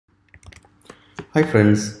Hi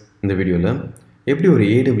friends, இந்த வீடியோவில் எப்படி ஒரு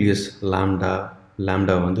AWS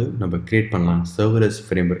Lambda வந்து நம்ம கிரியேட் பண்ணலாம் Serverless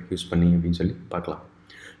Framework யூஸ் பண்ணி அப்படின்னு சொல்லி பார்க்கலாம்.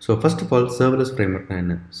 So first of all Serverless Frameworkனா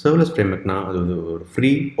என்ன? Serverless Frameworkனா அது ஒரு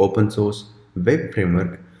free open source web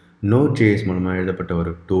framework Node.js மூலமாக எழுதப்பட்ட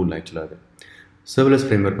ஒரு டூல் ஆக்சுவலாக அது. Serverless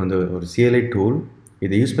Framework வந்து ஒரு CLI டூல்.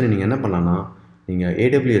 இதை யூஸ் பண்ணி நீங்கள் என்ன பண்ணலாம்னா நீங்கள்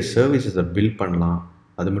AWS சர்வீசஸை பில்ட் பண்ணலாம்.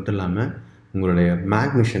 அது மட்டும் இல்லாமல் உங்களுடைய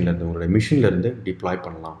மேக் மிஷின்லேருந்து உங்களுடைய மிஷின்லேருந்து டிப்ளாய்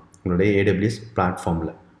பண்ணலாம் உங்களுடைய AWS பிளாட்ஃபார்மில்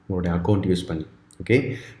உங்களுடைய அக்கௌண்ட் யூஸ் பண்ணி. ஓகே,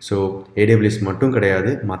 ஸோ AWS மட்டும்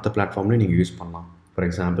கிடையாது, மற்ற பிளாட்ஃபார்ம்லையும் நீங்கள் யூஸ் பண்ணலாம். For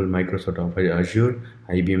example Microsoft Azure,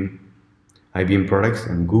 IBM products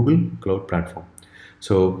and Google cloud platform.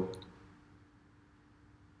 So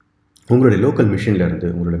உங்களுடைய லோக்கல் மிஷின்லேருந்து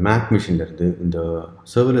உங்களுடைய மேக் மிஷின்லேருந்து இந்த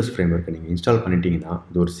சர்வர்லெஸ் ஃப்ரேம்வொர்க்கை நீங்கள் இன்ஸ்டால் பண்ணிட்டீங்கன்னா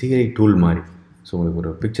இது ஒரு CLI டூல் மாதிரி. ஸோ உங்களுக்கு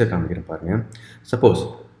ஒரு பிக்சர் காமிக்கிறேன் பாருங்கள். சப்போஸ்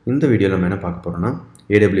இந்த வீடியோவில் நம்ம என்ன பார்க்க போகிறோம்னா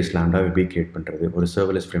AWS Lambda எப்படி கிரியேட் பண்ணுறது ஒரு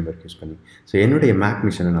சர்வர்லெஸ் ஃப்ரேம்வொர்க் யூஸ் பண்ணி. ஸோ என்னுடைய மேக்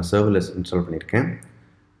மிஷினை நான் சர்வர்லெஸ் இன்ஸ்டால் பண்ணியிருக்கேன்.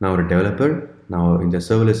 நான் ஒரு டெவலப்பர். நான் இந்த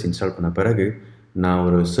சர்வர்லெஸ் இன்ஸ்டால் பண்ண பிறகு நான்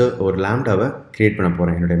ஒரு லாம்டாவை கிரியேட் பண்ண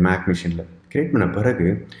போகிறேன் என்னுடைய மேக் மிஷினில். கிரியேட் பண்ண பிறகு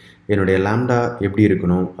என்னுடைய லாம்டா எப்படி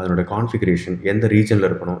இருக்கணும், அதனுடைய கான்ஃபிகரேஷன் எந்த ரீஜனில்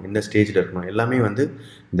இருக்கணும், எந்த ஸ்டேஜில் இருக்கணும், எல்லாமே வந்து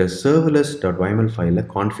இந்த serverless.yml ஃபைலில்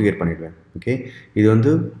கான்ஃபிகர் பண்ணிவிடுவேன். ஓகே, இது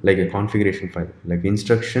வந்து like a configuration file, like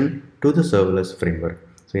instruction to the serverless framework.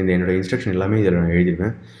 So இந்த என்னோடய இன்ஸ்ட்ரக்ஷன் எல்லாமே இதில் நான்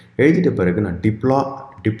எழுதிடுவேன். எழுதிட்ட பிறகு நான்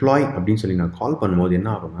டிப்ளாய் அப்படின்னு சொல்லி நான் கால் பண்ணும்போது என்ன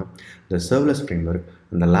ஆகும்னா இந்த சர்வர்லெஸ் ஃப்ரேம்வொர்க்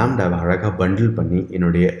அந்த லாம்டாவை அழகாக பண்டில் பண்ணி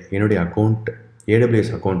என்னுடைய அக்கௌண்ட்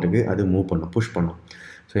AWS அக்கௌண்ட்டுக்கு அது மூவ் பண்ணும், புஷ் பண்ணும்.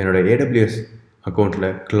 ஸோ என்னோடய AWS அக்கௌண்ட்டில்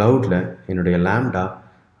க்ளவுடில் என்னுடைய லாம்டா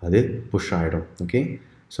அது புஷ் ஆகிடும். ஓகே,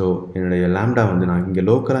 ஸோ என்னுடைய லாம்டா வந்து நான் இங்கே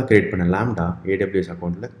லோக்கலாக க்ரியேட் பண்ண லாம்டா AWS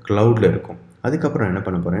அக்கௌண்ட்டில் க்ளவுடில் இருக்கும். அதுக்கப்புறம் நான் என்ன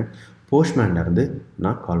பண்ண போகிறேன், போஸ்ட்மேன்லேருந்து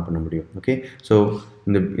நான் கால் பண்ண முடியும். ஓகே, ஸோ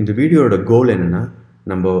இந்த வீடியோட கோல் என்னென்னா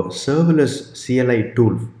நம்ம சர்வர்லெஸ் CLI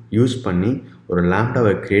டூல் யூஸ் பண்ணி ஒரு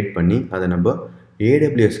லாம்டாவை க்ரியேட் பண்ணி அதை நம்ம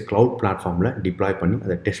AWS க்ளவுட் பிளாட்ஃபார்மில் டிப்ளாய் பண்ணி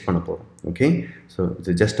அதை டெஸ்ட் பண்ண போகிறோம். Okay, so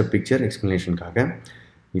it's just a picture எக்ஸ்ப்ளனேஷனுக்காக.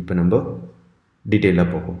 இப்போ நம்ம டீட்டெயிலாக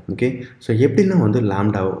போகும். ஓகே, ஸோ எப்படிலாம் வந்து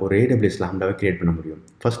ஒரு AWS லாம்டாவை க்ரியேட் பண்ண முடியும்.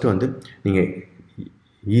 ஃபஸ்ட்டு வந்து நீங்கள்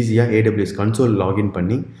ஈஸியாக AWS கன்சோல் லாகின்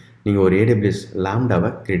பண்ணி நீங்கள் ஒரு AWS லாம்டாவை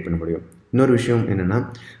க்ரியேட் பண்ண முடியும். இன்னொரு விஷயம் என்னென்னா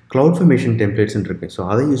Cloudformation டெம்ப்ளேட்ஸ்ன்னு இருக்குது. ஸோ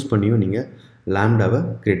அதை யூஸ் பண்ணியும் நீங்கள் லாம்டாவை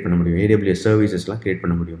க்ரியேட் பண்ண முடியும், AWS சர்வீசஸ்லாம் க்ரியேட்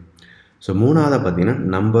பண்ண முடியும். ஸோ மூணாவதாக பார்த்தீங்கன்னா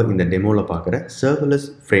நம்ம இந்த டெமோவில் பார்க்குற Serverless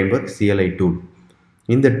Framework CLI டூல்.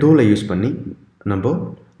 இந்த டூலை யூஸ் பண்ணி நம்ம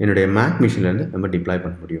என்னுடைய மேக் மிஷின்லேருந்து நம்ம டிப்ளாய்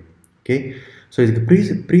பண்ண முடியும். ஓகே, ஸோ இதுக்கு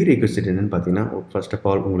ப்ரீரெக்விசிட் என்னென்னு பார்த்தீங்கன்னா ஃபர்ஸ்ட் ஆஃப்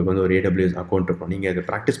ஆல் உங்களுக்கு வந்து ஒரு AWS அக்கௌண்ட் இருக்கும். நீங்கள் அதை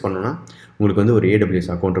ப்ராக்டிஸ் பண்ணணும்னா உங்களுக்கு வந்து ஒரு AWS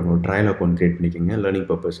அக்கௌண்ட் இருக்கும். ஒரு ட்ரையல் அக்கௌண்ட் க்ரியேட் பண்ணிக்கோங்க லேர்னிங்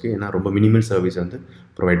பர்பஸ்க்கு. ஏன்னா ரொம்ப மினிமல் சர்வீஸ் வந்து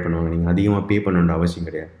ப்ரொவைட் பண்ணுவாங்க, நீங்கள் அதிகமாக பே பண்ணணுன்ற அவசியம்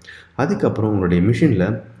கிடையாது. அதுக்கப்புறம் உங்களுடைய மிஷினில்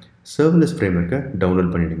சர்வர்லெஸ் ஃப்ரேம்வொர்க்கை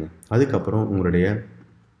டவுன்லோட் பண்ணிவிடுங்க. அதுக்கப்புறம் உங்களுடைய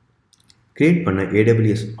க்ரியேட் பண்ண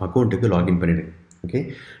AWS அக்கௌண்ட்டுக்கு லாகின் பண்ணிவிடுங்க. ஓகே,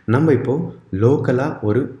 நம்ம இப்போது லோக்கலாக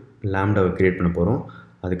ஒரு லாம்டாவை க்ரியேட் பண்ண போகிறோம்.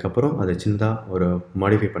 அதுக்கப்புறம் அதை சின்னதாக ஒரு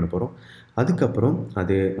மாடிஃபை பண்ண போகிறோம். அதுக்கப்புறம்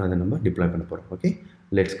அதை நம்ம டிப்ளாய் பண்ண போகிறோம். Okay,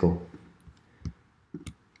 let's go.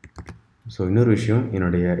 ஸோ இன்னொரு விஷயம்,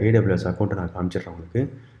 என்னுடைய AWS அக்கௌண்ட்டை நான் காமிச்சிடுறேன் உங்களுக்கு.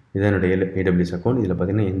 இதுதான் என்னுடைய AWS அக்கௌண்ட். இதில்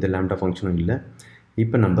பார்த்திங்கன்னா எந்த லாம்டா ஃபங்க்ஷனும் இல்லை.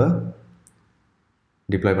 இப்போ நம்ம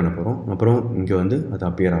டிப்ளாய் பண்ண போகிறோம். அப்புறம் இங்கே வந்து அது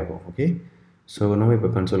அப்பியர் ஆகும். ஓகே, ஸோ நம்ம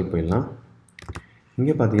இப்போ கன்சோலுக்கு போயிடலாம்.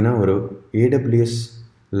 இங்கே பார்த்தீங்கன்னா ஒரு AWS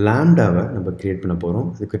லாம்டாவை நம்ம க்ரியேட் பண்ண போகிறோம்.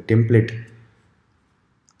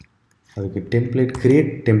 அதுக்கு கிரியேட்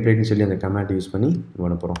டெம்ப்ளேட்னு சொல்லி அந்த கமாண்ட் யூஸ் பண்ணி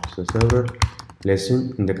பண்ண போகிறோம். ஸோ சர்வர்லெஸ்ஸும்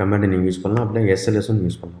இந்த கமாண்டை நீங்கள் யூஸ் பண்ணலாம், அப்படின்னா SLSும்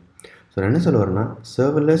யூஸ் பண்ணலாம். ஸோ நான் என்ன சொல்ல வரேன்னா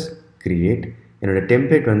சர்வர்லெஸ் கிரியேட், என்னோடய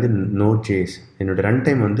டெம்ப்ளேட் வந்து Node.js, என்னோடய ரன்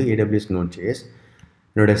டைம் வந்து AWS Node.js,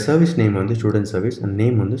 என்னோடய சர்வீஸ் நேம் வந்து ஸ்டூடெண்ட் சர்வீஸ் அண்ட்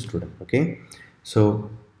நேம் வந்து ஸ்டூடெண்ட். ஓகே, ஸோ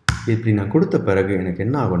இப்படி நான் கொடுத்த பிறகு எனக்கு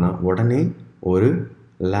என்ன ஆகும்னா உடனே ஒரு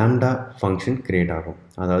லாம்டா ஃபங்க்ஷன் க்ரியேட் ஆகும்.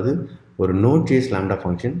 அதாவது ஒரு Node.js lambda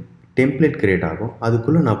function template create ஆகும்.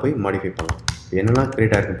 அதுக்குள்ளே நான் போய் மாடிஃபை பண்ணலாம். என்னெல்லாம்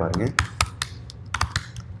க்ரியேட் ஆகிருக்கு பாருங்கள்.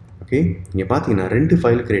 ஓகே, இங்கே பார்த்தீங்கன்னா 2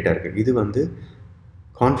 ஃபைல் க்ரியேட் ஆகிருக்கு. இது வந்து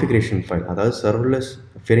கான்ஃபிகரேஷன் ஃபைல், அதாவது சர்வர்லெஸ்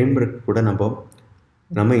ஃப்ரேம்வொர்க் கூட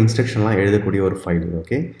நம்ம இன்ஸ்ட்ரக்ஷன்லாம் எழுதக்கூடிய ஒரு ஃபைல்.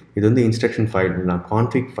 ஓகே, இது வந்து இன்ஸ்ட்ரக்ஷன் ஃபைல், நான்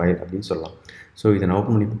கான்ஃபிக் ஃபைல் அப்படின்னு சொல்லலாம். ஸோ இதை நான்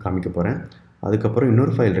ஓப்பன் பண்ணி காமிக்க போகிறேன். அதுக்கப்புறம்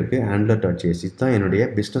இன்னொரு ஃபைல் இருக்குது handler.js. இதுதான் என்னுடைய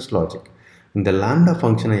பிஸ்னஸ் லாஜிக். இந்த லாம்டா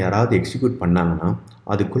ஃபங்க்ஷனை யாராவது எக்ஸிக்யூட் பண்ணாங்கன்னா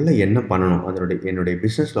அதுக்குள்ளே என்ன பண்ணணும், என்னுடைய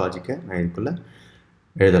பிஸ்னஸ் லாஜிக்கை நான் இதுக்குள்ளே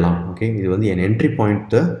எழுதலாம். ஓகே, இது வந்து என் entry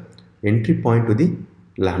point to the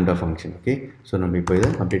lambda function. Okay, so நம்ம இப்போ இதை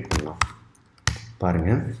அப்டேட் பண்ணலாம்.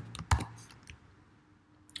 பாருங்கள்,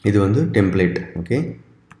 இது வந்து டெம்ப்ளேட். ஓகே,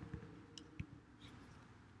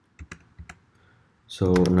 ஸோ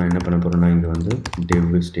நான் என்ன பண்ண போகிறேன்னா இங்கே வந்து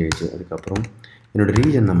டெவ் ஸ்டேஜ், அதுக்கப்புறம் என்னோடய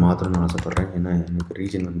ரீஜன் நான் மாற்றணும்னு ஆசைப்பட்றேன். ஏன்னா எனக்கு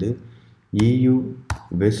ரீஜன் வந்து EU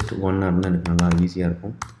West 1 இருந்தால் எனக்கு நல்லா ஈஸியாக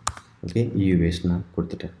இருக்கும். ஓகே, EU West நான்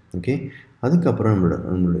கொடுத்துட்டேன். ஓகே, அதுக்கப்புறம்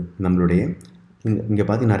நம்மளுடைய இங்கே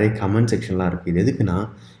பார்த்து நிறைய கமெண்ட் செக்ஷன்லாம் இருக்குது. இது எதுக்குன்னா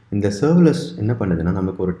இந்த சர்வர்லெஸ் என்ன பண்ணுதுன்னா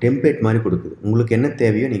நமக்கு ஒரு டெம்ப்ளேட் மாதிரி கொடுக்குது. உங்களுக்கு என்ன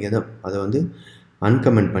தேவையோ நீங்கள் அதை வந்து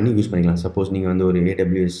அன்கமெண்ட் பண்ணி யூஸ் பண்ணிக்கலாம். சப்போஸ் நீங்கள் வந்து ஒரு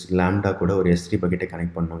AWS Lambda கூட ஒரு S3 பக்கெட்டை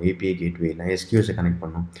கனெக்ட் பண்ணணும், API கேட்வே இல்லை SQSை கனெக்ட்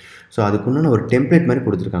பண்ணணும். ஸோ அதுக்குன்னு ஒரு டெம்ப்ளேட் மாதிரி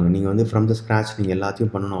கொடுத்துருக்காங்க. நீங்கள் வந்து ஃப்ரம் த ஸ்க்ராச் நீங்கள்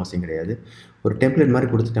எல்லாத்தையும் பண்ணணும்னு அவசியம் கிடையாது. ஒரு டெம்ப்ளேட் மாதிரி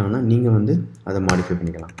கொடுத்துட்டாங்கன்னா நீங்கள் வந்து அதை மாடிஃபை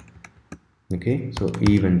பண்ணிக்கலாம். ஓகே, ஸோ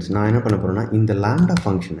ஈவெண்ட்ஸ் நான் என்ன பண்ண போகிறேன்னா இந்த Lambda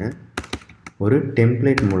ஃபங்க்ஷனை ஒரு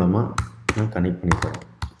டெம்ப்ளேட் மூலமாக நான் கனெக்ட் பண்ணி போகிறேன்.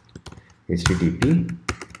 HTTP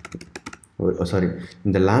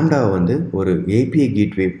இந்த லாம்டாவை வந்து ஒரு API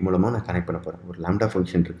கேட்வே மூலமாக நான் கனெக்ட் பண்ண போகிறேன். ஒரு லாம்டா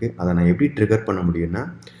ஃபங்க்ஷன் இருக்குது, அதை நான் எப்படி ட்ரிகர் பண்ண முடியும்னா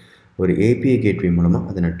ஒரு API கேட்வே மூலமாக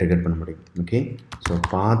அதை நான் ட்ரிகர் பண்ண முடியும். ஓகே, ஸோ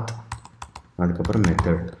பாத், அதுக்கப்புறம்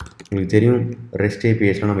மெத்தட். உங்களுக்கு தெரியும் ரெஸ்ட்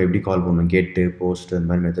APIஸ்லாம் நம்ம எப்படி கால் பண்ணணும், கெட்டு போஸ்ட் அந்த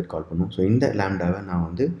மாதிரி மெத்தட் கால் பண்ணணும். ஸோ இந்த லாம்டாவை நான்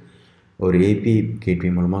வந்து ஒரு API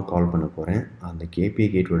கேட்வே மூலமாக கால் பண்ண போகிறேன். அந்த API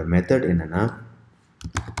கேட்வேயோட மெத்தட் என்னென்னா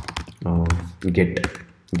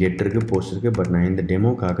கெட் இருக்குது, போஸ்ட் இருக்குது. பட் நான் இந்த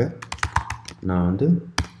டெமோக்காக நான் வந்து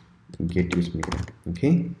கெட் யூஸ் பண்ணிக்கிறேன். Okay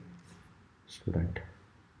student.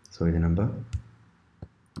 ஸோ இது நம்ம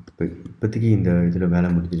இப்போதைக்கு இந்த இதில் வேலை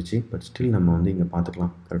முடிஞ்சிருச்சு. பட் ஸ்டில் நம்ம வந்து இங்கே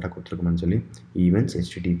பார்த்துக்கலாம் கரெக்டாக கொடுத்துருக்கோம்னு சொல்லி ஈவெண்ட்ஸ்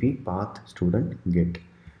HTTP பாத் ஸ்டூடெண்ட் கெட்.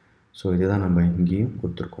 ஸோ இதை தான் நம்ம இங்கேயும்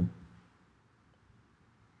கொடுத்துருக்கோம்.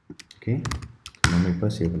 ஓகே, நம்ம இப்போ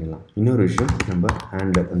சேவ் பண்ணிடலாம். இன்னொரு விஷயம், நம்ம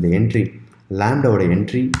ஹேண்டில் அந்த என்ட்ரி லாம்டாவோட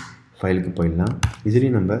என்ட்ரி ஃபைலுக்கு போயிடலாம்.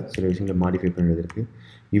 இதுலேயும் நம்ம சில விஷயங்களை மாடிஃபை பண்ணுறது இருக்குது.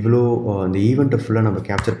 இவ்வளோ அந்த ஈவெண்ட்டை ஃபுல்லாக நம்ம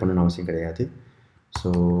கேப்சர் பண்ணணும்னு அவசியம் கிடையாது. ஸோ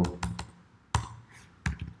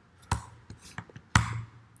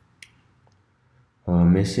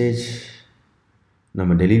மெசேஜ்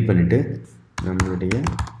நம்ம டெலீட் பண்ணிவிட்டு நம்மளுடைய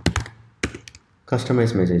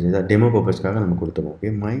கஸ்டமைஸ் மெசேஜ் இதை டெமோ பர்பஸ்க்காக நம்ம கொடுத்துருவோம்.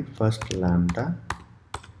 Okay, my first lambda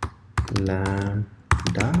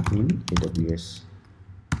in AWS.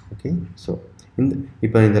 Okay, so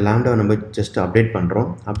இப்போ இந்த லாம்டாவை நம்ம ஜஸ்ட் அப்டேட் பண்ணுறோம்.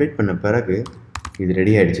 அப்டேட் பண்ண பிறகு இது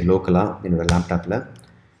ரெடி ஆகிடுச்சு லோக்கலாக என்னோடய லேப்டாப்பில்.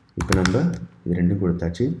 இப்போ நம்ம இது ரெண்டும்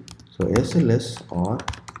கொடுத்தாச்சு. ஸோ SLS ஆர்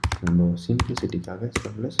நம்ம சிம்பிளிசிட்டிக்காக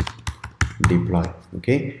SLS டிப்ளாய்.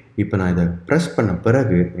 ஓகே, இப்போ நான் இதை ப்ரெஸ் பண்ண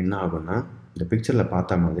பிறகு என்ன ஆகும்னா இந்த பிக்சரில்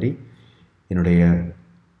பார்த்த மாதிரி என்னுடைய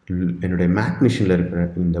மேக் மிஷினில் இருக்கிற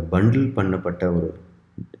இந்த பண்டில் பண்ணப்பட்ட ஒரு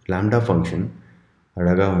லாம்டா ஃபங்க்ஷன்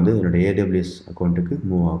அழகாக வந்து என்னுடைய AWS அக்கௌண்ட்டுக்கு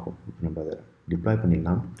மூவ் ஆகும். இப்போ நம்ம அதை டிப்ளாய்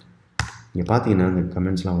பண்ணிடலாம். இங்கே பார்த்தீங்கன்னா இந்த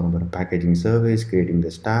கமெண்ட்ஸ்லாம் வரும். பேக்கேஜிங் சர்வீஸ், கிரியேட்டிங் த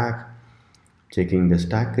ஸ்டாக், செக்கிங் த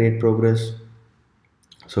ஸ்டாக் கிரியேட் ப்ரோக்ரஸ்.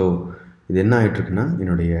 ஸோ இது என்ன ஆகிட்டுருக்குன்னா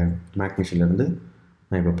என்னுடைய மேக் மிஷின்லேருந்து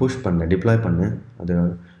நான் இப்போ புஷ் பண்ணேன், டிப்ளாய் பண்ணேன்.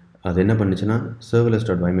 அது என்ன பண்ணுச்சுன்னா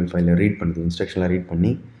serverless.yml ஃபைலில் ரீட் பண்ணுது, இன்ஸ்ட்ரக்ஷன்லாம் ரீட்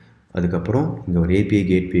பண்ணி அதுக்கப்புறம் இங்கே ஒரு API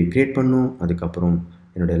கேட்வே க்ரியேட் பண்ணோம். அதுக்கப்புறம்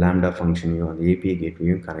என்னுடைய லாம்டா ஃபங்க்ஷனையும் அந்த API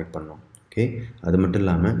கேட்வேயும் கனெக்ட் பண்ணோம். ஓகே, அது மட்டும்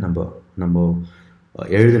இல்லாமல் நம்ம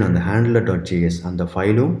எழுதின அந்த handler.js அந்த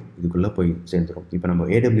ஃபைலும் இதுக்குள்ளே போய் சேர்ந்துடும். இப்போ நம்ம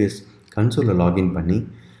AWS கன்சோலில் லாகின் பண்ணி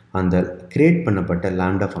அந்த க்ரியேட் பண்ணப்பட்ட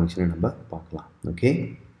லாம்டா ஃபங்க்ஷனை நம்ம பார்க்கலாம். ஓகே,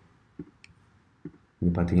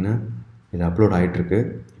 இங்கே பார்த்தீங்கன்னா இது அப்லோட் ஆகிட்டுருக்கு.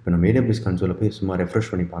 இப்போ நம்ம AWS கன்சோலில் போய் சும்மா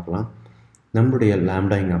ரெஃப்ரெஷ் பண்ணி பார்க்கலாம். நம்மளுடைய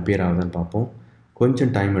லாம்டா இங்கே அப்பியர் ஆகுதுன்னு பார்ப்போம்.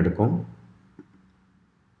 கொஞ்சம் டைம் எடுக்கும்.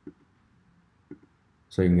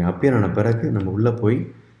 ஸோ இங்கே அப்பியர் ஆன பிறகு நம்ம உள்ளே போய்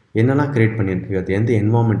என்னெல்லாம் க்ரியேட் பண்ணியிருக்கு, அது எந்த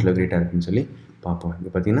என்வாமெண்ட்டில் க்ரியேட் ஆகிருக்குன்னு சொல்லி பார்ப்போம்.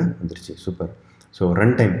 இங்கே பார்த்தீங்கன்னா வந்துருச்சு, சூப்பர். ஸோ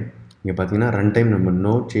ரன் டைம் இங்கே பார்த்தீங்கன்னா ரன் டைம் நம்ம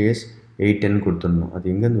Node.js 8.10 கொடுத்துருந்தோம். அது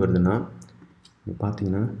எங்கேருந்து வருதுன்னா இங்கே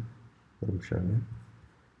பார்த்தீங்கன்னா ஒரு நிமிஷம்.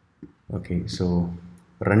 ஓகே, ஸோ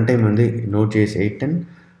ரன் டைம் வந்து Node.js 8.10.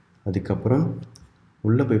 அதுக்கப்புறம்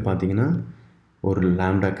உள்ளே போய் பார்த்தீங்கன்னா ஒரு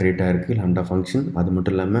லாம்டா க்ரியேட் ஆகிருக்கு, லாம்டா ஃபங்க்ஷன். அது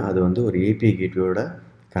மட்டும் இல்லாமல் அது வந்து ஒரு API கேட்வேயோட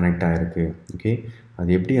கனெக்ட் ஆகிருக்கு. ஓகே, அது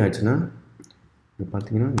எப்படி ஆச்சுன்னா இப்போ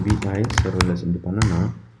பார்த்தீங்கன்னா VI serverless இப்படி பண்ணோன்னா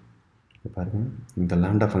பாருங்கள் இந்த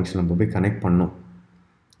லாம்டா ஃபங்க்ஷன் நம்ம போய் கனெக்ட் பண்ணோம்.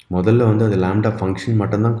 முதல்ல வந்து அது லாம்டா ஃபங்க்ஷன்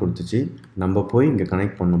மட்டும்தான் கொடுத்துச்சு. நம்ம போய் இங்கே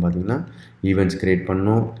கனெக்ட் பண்ணோம். பார்த்தீங்கன்னா ஈவெண்ட்ஸ் க்ரியேட்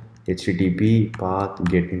பண்ணோம், HTTP பாத்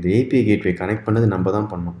கெட், இந்த API கேட்வே கனெக்ட் பண்ணது நம்ம தான்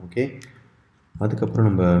பண்ணோம். ஓகே, அதுக்கப்புறம்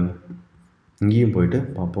நம்ம இங்கேயும் போயிட்டு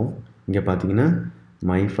பார்ப்போம். இங்கே பார்த்தீங்கன்னா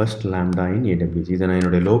my first lambda in AWS. இதை நான்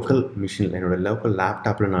என்னுடைய லோக்கல் மிஷினில் என்னோடய லோக்கல்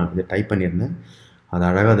லேப்டாப்பில் நான் இதை டைப் பண்ணியிருந்தேன். அது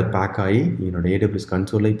அழகாக அது பேக் ஆகி என்னோடய AWS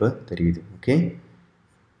கன்சோலில் இப்போ தெரியுது. ஓகே,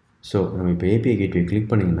 ஸோ நம்ம இப்போ API கேட்வே கிளிக்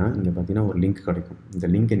பண்ணிங்கன்னா இங்கே பார்த்தீங்கன்னா ஒரு லிங்க் கிடைக்கும். இந்த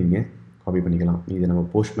லிங்க்கை நீங்கள் காப்பி பண்ணிக்கலாம். இதை நம்ம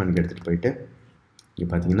போஸ்ட்மேனுக்கு எடுத்துகிட்டு போயிட்டு இங்கே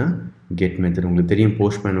பார்த்தீங்கன்னா கெட் மெத்தட். உங்களுக்கு தெரியும்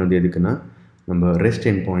போஸ்ட்மேன் வந்து எதுக்குன்னா நம்ம ரெஸ்ட்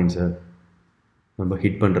எண்ட் பாயிண்ட்ஸை நம்ம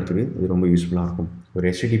ஹிட் பண்ணுறதுக்கு இது ரொம்ப யூஸ்ஃபுல்லாக இருக்கும். ஒரு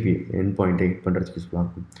HTTP எண்ட் பாயிண்ட்டை ஹிட் பண்ணுறதுக்கு யூஸ்ஃபுல்லாக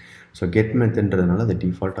இருக்கும். ஸோ கெட் மெத்தட்ன்றதுனால அது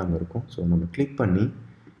டிஃபால்ட்டாக அங்கே இருக்கும். ஸோ நம்ம கிளிக் பண்ணி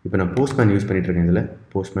இப்போ நான் போஸ்ட்மேன் யூஸ் பண்ணிகிட்ருக்கேன். இதில்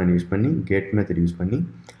போஸ்ட்மேன் யூஸ் பண்ணி கெட் மெத்தட் யூஸ் பண்ணி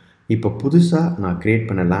இப்போ புதுசாக நான் க்ரியேட்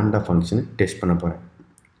பண்ண லாம்டா ஃபங்க்ஷனை டெஸ்ட் பண்ண போகிறேன்.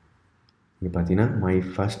 இங்கே பார்த்தீங்கன்னா my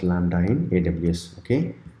first lambda in AWS. Okay,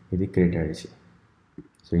 இது க்ரியேட் ஆகிடுச்சு.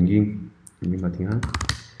 ஸோ இங்கேயும் பார்த்தீங்கன்னா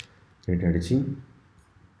க்ரியேட் ஆகிடுச்சு.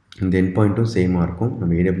 இந்த எண்ட் பாயிண்ட்டும் சேமாக இருக்கும்.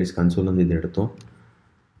 நம்ம AWS கன்சோல்லேருந்து இது எடுத்தோம்.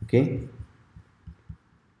 ஓகே,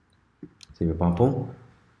 சரி இப்போ பார்ப்போம்.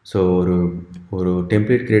 ஸோ ஒரு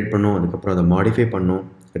டெம்ப்ளேட் க்ரியேட் பண்ணோம், அதுக்கப்புறம் அதை மாடிஃபை பண்ணோம்,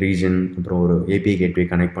 ரீஜன், அப்புறம் ஒரு API கேட்வே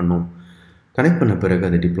கனெக்ட் பண்ணோம். கனெக்ட் பண்ண பிறகு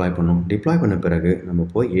அதை டிப்ளாய் பண்ண பிறகு நம்ம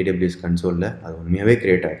போய் AWS கன்சோலில் அது உண்மையாகவே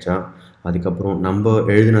க்ரியேட் ஆச்சா, அதுக்கப்புறம் நம்ம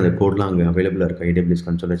எழுதின அந்த கோட்லாம் அங்கே அவைலபிளாக இருக்கா AWS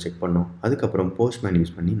கன்சோலில் செக் பண்ணோம். அதுக்கப்புறம் போஸ்ட்மேன்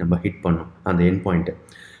யூஸ் பண்ணி நம்ம ஹிட் பண்ணோம் அந்த எண்ட் பாயிண்ட்டை.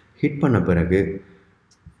 ஹிட் பண்ண பிறகு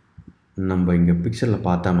நம்ம இங்கே பிக்சரில்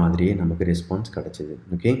பார்த்த மாதிரியே நமக்கு ரெஸ்பான்ஸ் கிடச்சிது.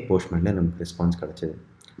 ஓகே, போஸ்ட்மேனில் நமக்கு ரெஸ்பான்ஸ் கிடச்சிது.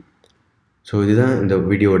 ஸோ இதுதான் இந்த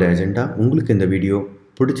வீடியோட அஜெண்டா. உங்களுக்கு இந்த வீடியோ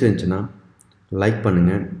பிடிச்சிருந்துச்சுன்னா லைக்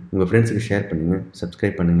பண்ணுங்கள், உங்கள் ஃப்ரெண்ட்ஸுக்கு ஷேர் பண்ணுங்கள்,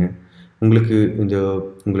 சப்ஸ்கிரைப் பண்ணுங்கள். உங்களுக்கு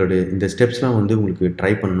உங்களுடைய இந்த ஸ்டெப்ஸ்லாம் உங்களுக்கு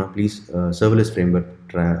ட்ரை பண்ணணும்னா ப்ளீஸ் சர்வர்லெஸ்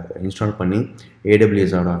ஃப்ரேம்வொர்க் இன்ஸ்டால் பண்ணி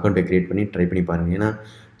AWSோட அக்கௌண்ட்டை க்ரியேட் பண்ணி ட்ரை பண்ணி பாருங்கள். ஏன்னா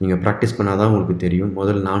நீங்கள் ப்ராக்டிஸ் பண்ணால் தான் உங்களுக்கு தெரியும்.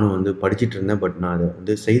 முதல்ல நானும் படிச்சுட்டு இருந்தேன், பட் நான்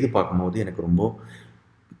அதை செய்து பார்க்கும்போது எனக்கு ரொம்ப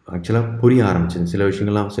ஆக்சுவலாக புரிய ஆரம்பிச்சிது.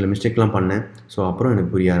 சில மிஸ்டேக்லாம் பண்ணேன். ஸோ அப்புறம்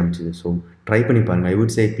எனக்கு புரிய ஆரம்பிச்சிது. ஸோ ட்ரை பண்ணி பாருங்கள். I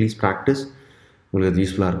would say please practice. உங்களுக்கு அது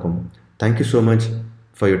யூஸ்ஃபுல்லாக இருக்கும். Thank you so much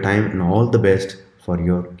for your time and all the best for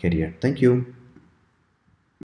your career. Thank you.